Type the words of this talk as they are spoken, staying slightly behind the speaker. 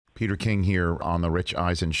Peter King here on the Rich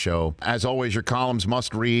Eisen Show. As always, your columns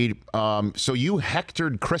must read. So you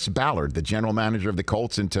hectored Chris Ballard, the general manager of the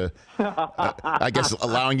Colts, into, I guess,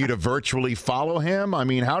 allowing you to virtually follow him. I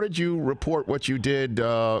mean, how did you report what you did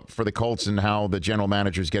for the Colts and how the general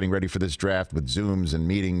manager is getting ready for this draft with Zooms and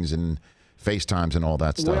meetings and FaceTimes and all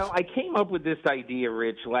that stuff? Well, I came up with this idea,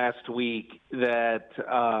 Rich, last week that,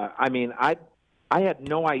 I had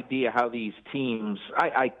no idea how these teams,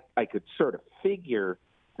 I could sort of figure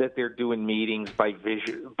that they're doing meetings by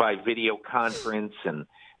video conference and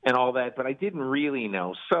all that, but I didn't really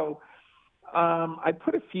know. So I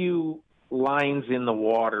put a few lines in the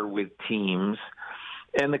water with teams,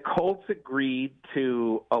 and the Colts agreed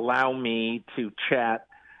to allow me to chat.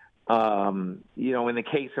 In the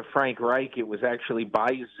case of Frank Reich, it was actually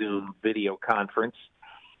by Zoom video conference.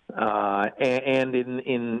 And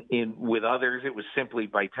in with others, it was simply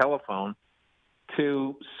by telephone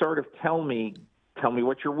to sort of tell me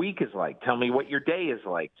what your week is like. Tell me what your day is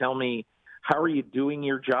like. Tell me, how are you doing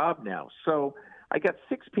your job now? So I got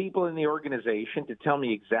 6 people in the organization to tell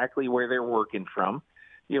me exactly where they're working from.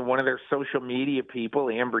 One of their social media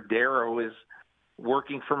people, Amber Darrow, is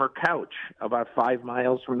working from her couch about 5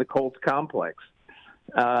 miles from the Colts complex.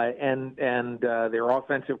 And their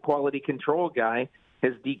offensive quality control guy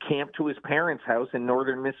has decamped to his parents' house in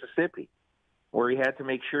northern Mississippi, where he had to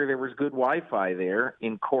make sure there was good Wi-Fi there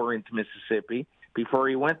in Corinth, Mississippi, before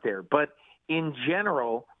he went there. But in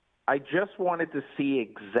general, I just wanted to see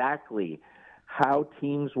exactly how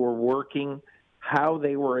teams were working, how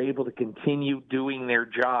they were able to continue doing their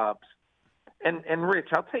jobs. And Rich,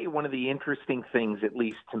 I'll tell you one of the interesting things, at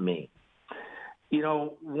least to me.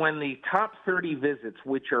 When the top 30 visits,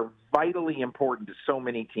 which are vitally important to so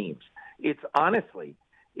many teams, it's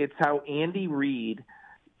how Andy Reid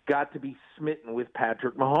got to be smitten with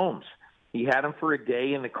Patrick Mahomes. He had him for a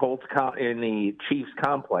day in the Chiefs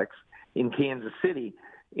complex in Kansas City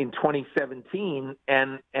in 2017,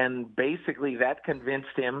 and basically that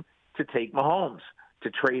convinced him to take Mahomes,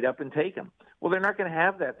 to trade up and take him. Well, they're not going to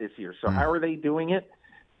have that this year. So how are they doing it?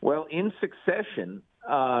 Well, in succession,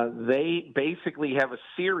 they basically have a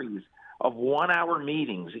series of 1-hour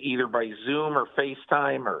meetings, either by Zoom or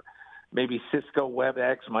FaceTime or maybe Cisco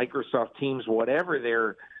WebEx, Microsoft Teams, whatever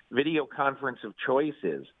their video conference of choice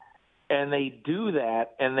is. And they do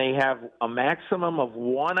that, and they have a maximum of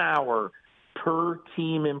 1 hour per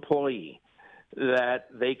team employee that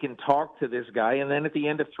they can talk to this guy. And then at the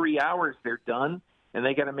end of 3 hours, they're done, and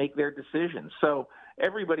they got to make their decision. So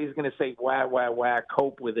everybody's going to say, wah,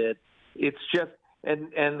 cope with it. It's just,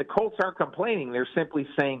 and the Colts aren't complaining. They're simply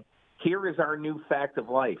saying, here is our new fact of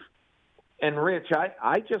life. And, Rich,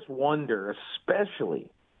 I just wonder, especially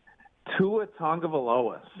Tua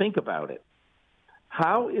Tagovailoa, think about it.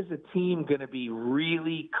 How is a team going to be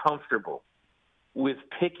really comfortable with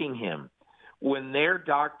picking him when their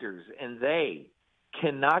doctors and they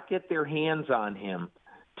cannot get their hands on him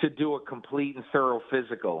to do a complete and thorough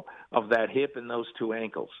physical of that hip and those 2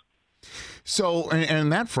 ankles? So, and on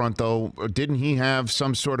that front, though, didn't he have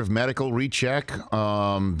some sort of medical recheck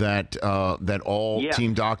that all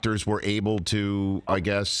team doctors were able to, I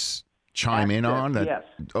guess, chime in on? Yes.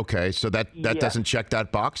 Okay, so that doesn't check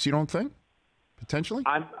that box, you don't think? Potentially?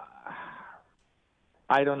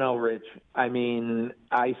 I don't know, Rich. I mean,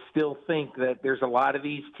 I still think that there's a lot of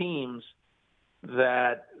these teams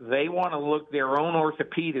that they want to look their own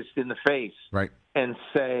orthopedist in the face and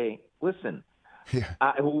say, listen,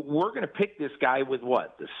 we're going to pick this guy with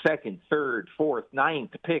what? The 2nd, 3rd, 4th, 9th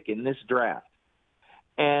pick in this draft.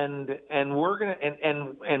 And we're going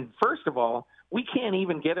to and first of all, we can't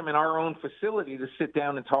even get him in our own facility to sit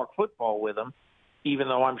down and talk football with him, even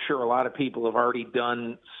though I'm sure a lot of people have already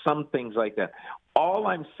done some things like that. All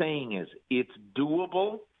I'm saying is it's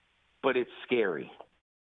doable, but it's scary.